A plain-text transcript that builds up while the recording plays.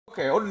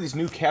Okay, I ordered these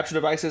new capture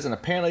devices, and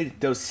apparently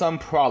there's some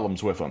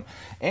problems with them.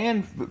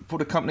 And for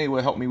the company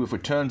will help me with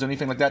returns or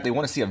anything like that, they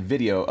want to see a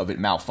video of it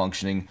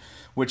malfunctioning,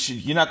 which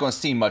you're not going to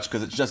see much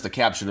because it's just a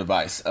capture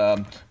device.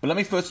 But let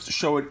me first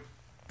show it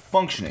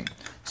functioning.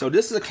 So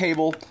this is a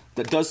cable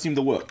that does seem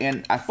to work,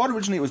 and I thought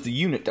originally it was the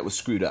unit that was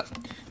screwed up.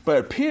 But it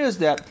appears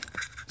that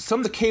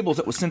some of the cables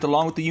that were sent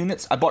along with the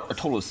units, I bought a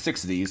total of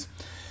 6 of these.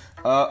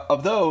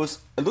 Of those,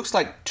 it looks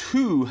like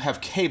 2 have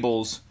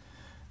cables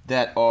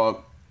that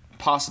are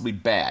possibly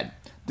bad.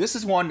 This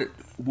is one that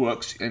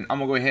works, and I'm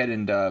gonna go ahead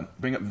and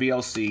bring up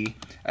VLC.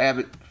 I have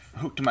it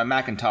hooked to my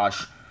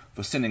Macintosh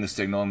for sending a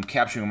signal. I'm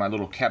capturing my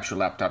little capture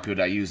laptop here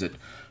that I use at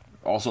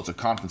all sorts of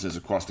conferences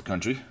across the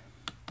country.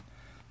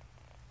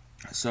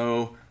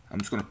 So I'm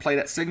just gonna play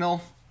that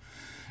signal.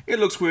 It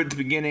looks weird at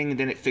the beginning, and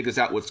then it figures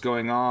out what's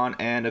going on,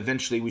 and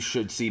eventually we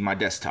should see my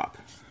desktop.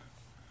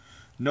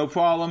 No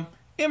problem.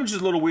 Image is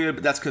a little weird,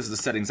 but that's because of the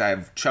settings I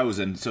have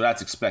chosen, so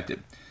that's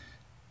expected.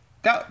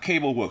 That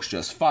cable works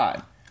just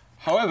fine.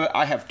 However,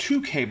 I have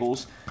 2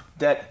 cables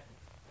that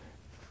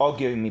are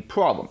giving me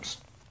problems.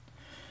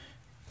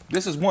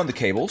 This is one of the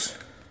cables.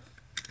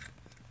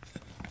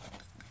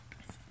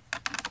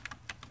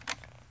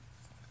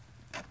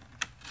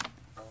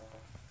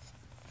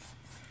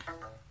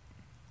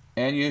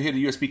 And you hear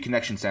the USB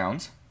connection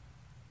sounds.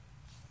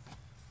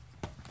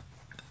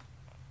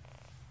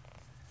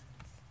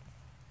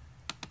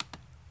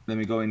 Let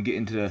me go and get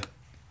into the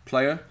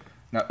player.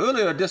 Now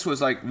earlier this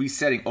was like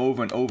resetting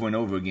over and over and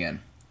over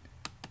again.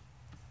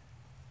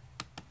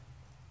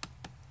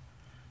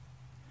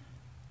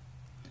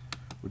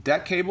 With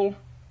that cable,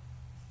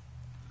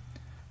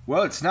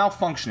 well, it's now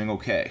functioning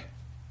okay.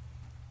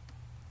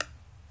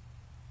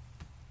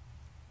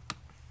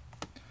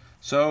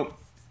 So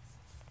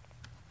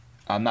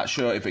I'm not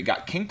sure if it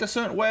got kinked a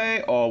certain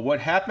way or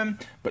what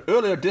happened, but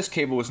earlier this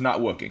cable was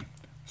not working.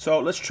 So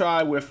let's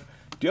try with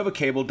the other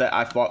cable that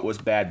I thought was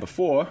bad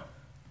before.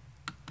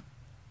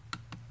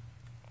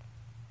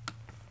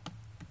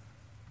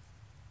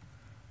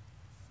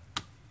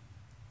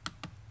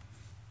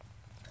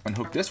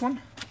 Unhook this one.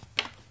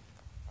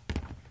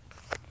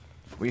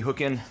 We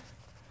hook in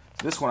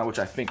this one, which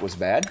I think was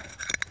bad.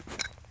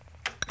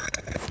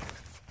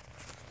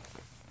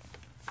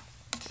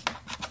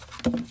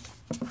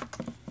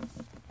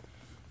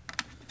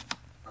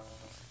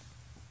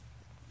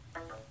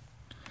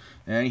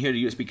 And you hear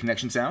the USB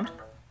connection sound,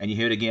 and you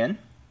hear it again,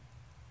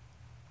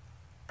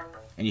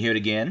 and you hear it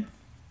again.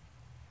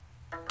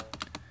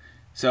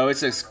 So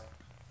it's just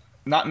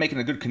not making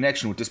a good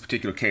connection with this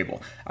particular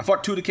cable. I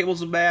thought 2 of the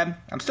cables were bad.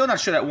 I'm still not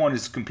sure that one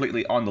is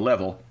completely on the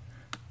level,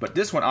 but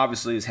this one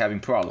obviously is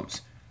having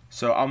problems.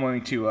 So I'm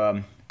going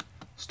to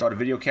start a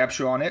video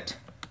capture on it.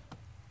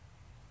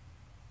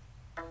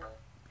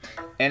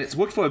 And it's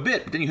worked for a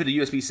bit, but then you hear the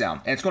USB sound.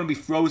 And it's going to be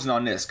frozen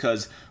on this,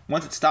 because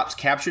once it stops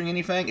capturing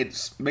anything,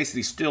 it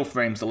basically still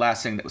frames the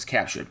last thing that was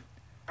captured.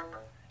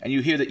 And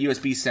you hear that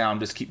USB sound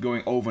just keep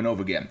going over and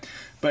over again.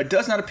 But it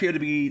does not appear to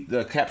be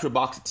the capture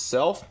box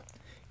itself.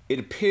 It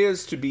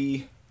appears to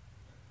be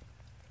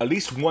at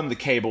least one of the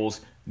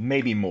cables,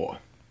 maybe more.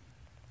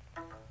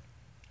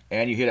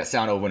 And you hear that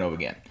sound over and over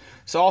again.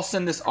 So I'll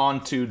send this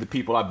on to the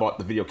people I bought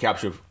the video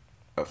capture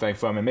thing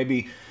from, and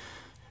maybe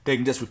they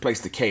can just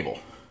replace the cable.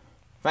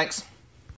 Thanks.